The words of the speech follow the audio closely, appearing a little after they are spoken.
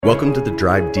Welcome to the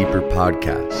Drive Deeper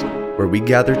podcast, where we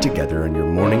gather together on your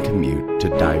morning commute to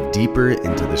dive deeper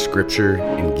into the scripture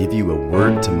and give you a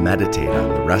word to meditate on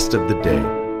the rest of the day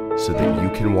so that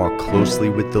you can walk closely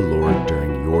with the Lord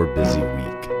during your busy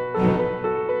week.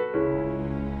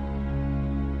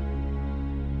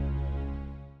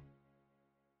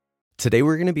 Today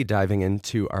we're going to be diving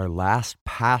into our last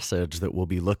passage that we'll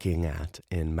be looking at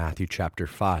in Matthew chapter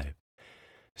 5.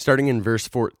 Starting in verse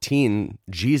 14,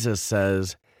 Jesus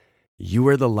says, "You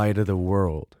are the light of the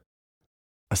world.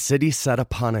 A city set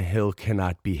upon a hill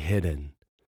cannot be hidden.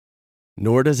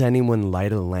 Nor does anyone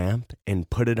light a lamp and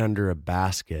put it under a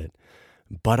basket,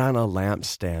 but on a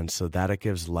lampstand so that it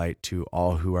gives light to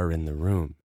all who are in the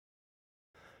room.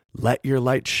 Let your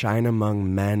light shine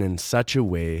among men in such a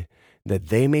way that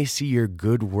they may see your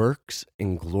good works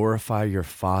and glorify your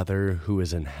Father who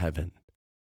is in heaven."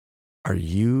 Are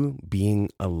you being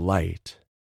a light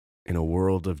in a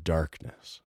world of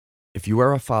darkness? If you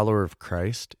are a follower of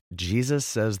Christ, Jesus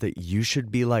says that you should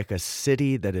be like a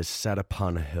city that is set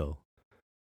upon a hill.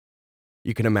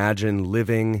 You can imagine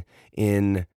living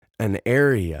in an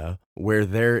area where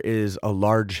there is a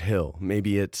large hill.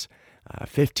 Maybe it's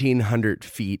 1,500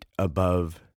 feet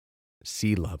above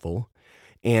sea level,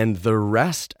 and the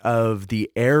rest of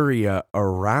the area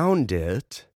around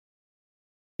it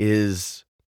is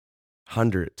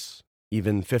hundreds,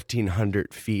 even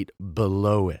 1,500 feet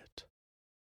below it.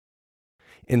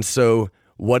 And so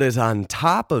what is on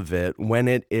top of it, when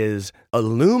it is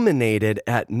illuminated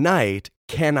at night,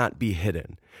 cannot be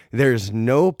hidden. There's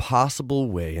no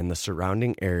possible way in the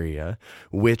surrounding area,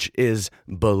 which is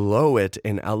below it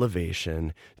in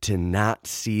elevation, to not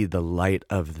see the light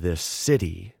of this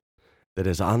city that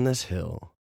is on this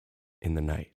hill in the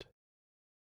night.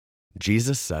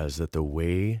 Jesus says that the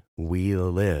way we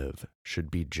live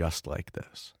should be just like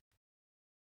this.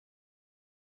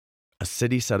 A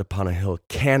city set upon a hill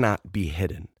cannot be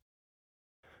hidden.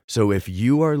 So if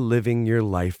you are living your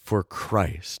life for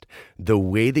Christ, the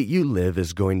way that you live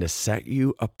is going to set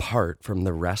you apart from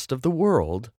the rest of the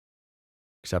world,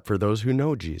 except for those who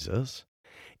know Jesus,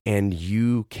 and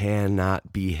you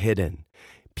cannot be hidden.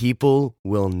 People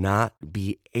will not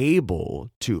be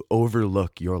able to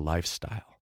overlook your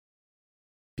lifestyle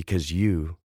because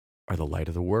you are the light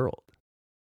of the world.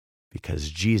 Because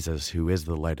Jesus, who is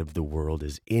the light of the world,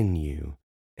 is in you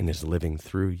and is living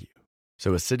through you.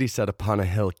 So a city set upon a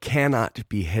hill cannot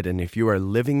be hidden. If you are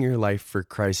living your life for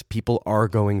Christ, people are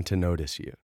going to notice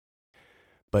you.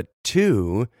 But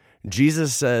two,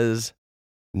 Jesus says,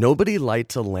 nobody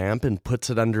lights a lamp and puts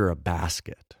it under a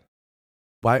basket.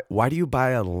 Why do you buy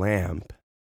a lamp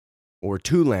or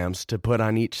two lamps to put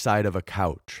on each side of a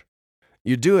couch?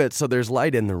 You do it so there's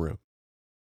light in the room.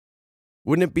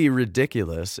 Wouldn't it be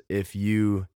ridiculous if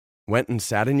you went and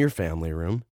sat in your family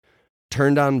room,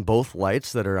 turned on both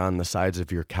lights that are on the sides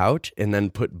of your couch, and then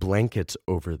put blankets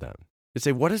over them? You'd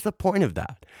say, what is the point of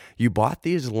that? You bought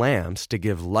these lamps to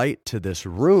give light to this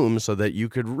room so that you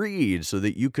could read, so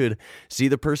that you could see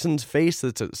the person's face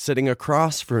that's sitting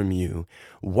across from you.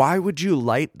 Why would you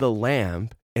light the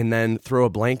lamp and then throw a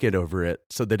blanket over it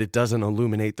so that it doesn't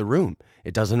illuminate the room?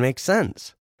 It doesn't make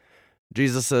sense.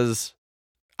 Jesus says,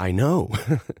 I know.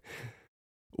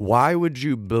 Why would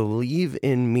you believe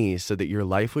in me so that your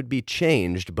life would be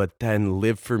changed, but then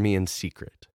live for me in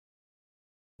secret?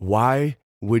 Why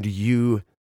would you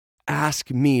ask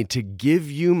me to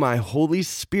give you my Holy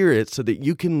Spirit so that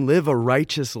you can live a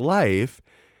righteous life,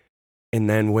 and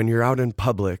then when you're out in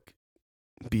public,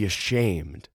 be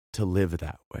ashamed to live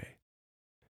that way?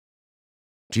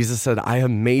 Jesus said, I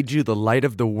have made you the light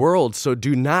of the world, so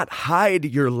do not hide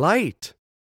your light.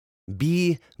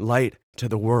 Be light to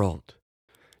the world.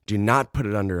 Do not put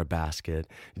it under a basket.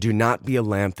 Do not be a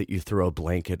lamp that you throw a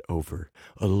blanket over.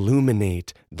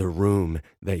 Illuminate the room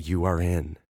that you are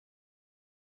in.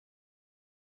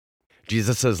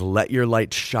 Jesus says, let your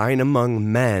light shine among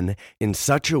men in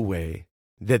such a way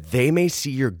that they may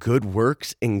see your good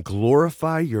works and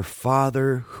glorify your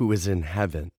Father who is in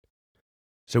heaven.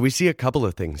 So we see a couple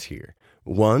of things here.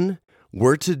 One,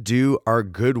 we're to do our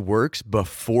good works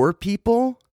before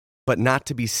people, but not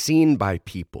to be seen by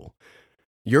people.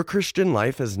 Your Christian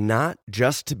life is not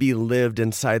just to be lived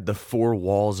inside the four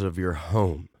walls of your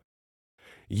home.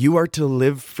 You are to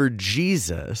live for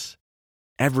Jesus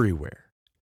everywhere.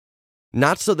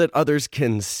 Not so that others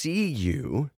can see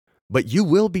you, but you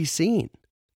will be seen.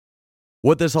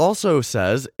 What this also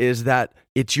says is that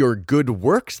it's your good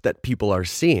works that people are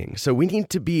seeing. So we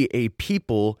need to be a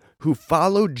people who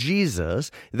follow Jesus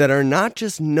that are not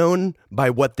just known by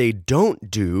what they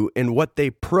don't do and what they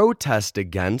protest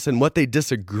against and what they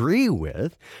disagree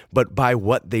with, but by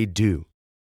what they do.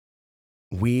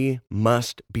 We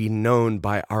must be known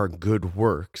by our good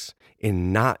works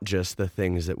and not just the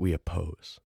things that we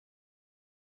oppose.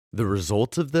 The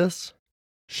result of this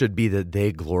should be that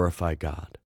they glorify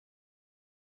God.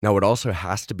 Now, what also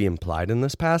has to be implied in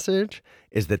this passage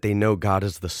is that they know God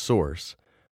is the source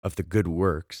of the good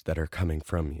works that are coming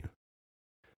from you.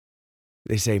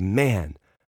 They say, man,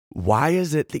 why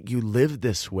is it that you live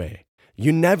this way?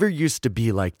 You never used to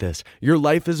be like this. Your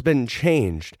life has been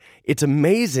changed. It's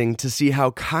amazing to see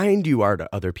how kind you are to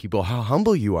other people, how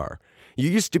humble you are. You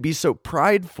used to be so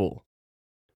prideful.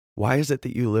 Why is it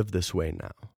that you live this way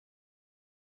now?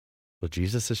 Well,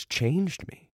 Jesus has changed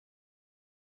me.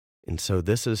 And so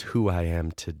this is who I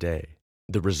am today.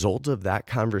 The result of that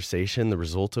conversation, the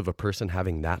result of a person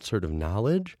having that sort of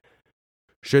knowledge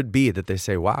should be that they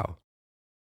say, wow,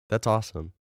 that's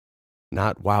awesome.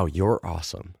 Not, wow, you're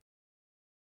awesome.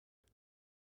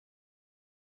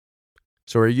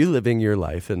 So are you living your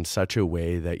life in such a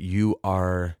way that you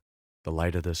are the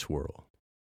light of this world?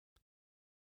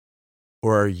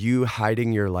 Or are you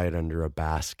hiding your light under a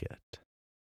basket?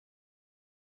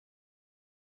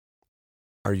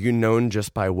 Are you known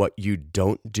just by what you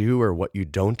don't do or what you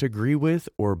don't agree with,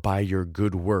 or by your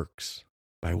good works,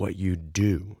 by what you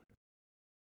do?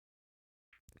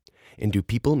 And do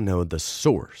people know the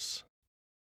source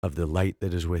of the light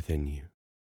that is within you?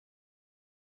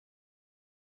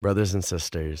 Brothers and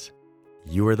sisters,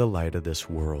 you are the light of this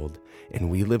world, and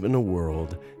we live in a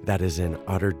world that is in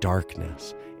utter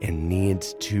darkness and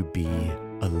needs to be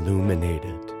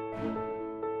illuminated.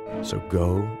 So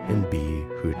go and be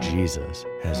who Jesus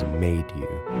has made you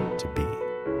to be.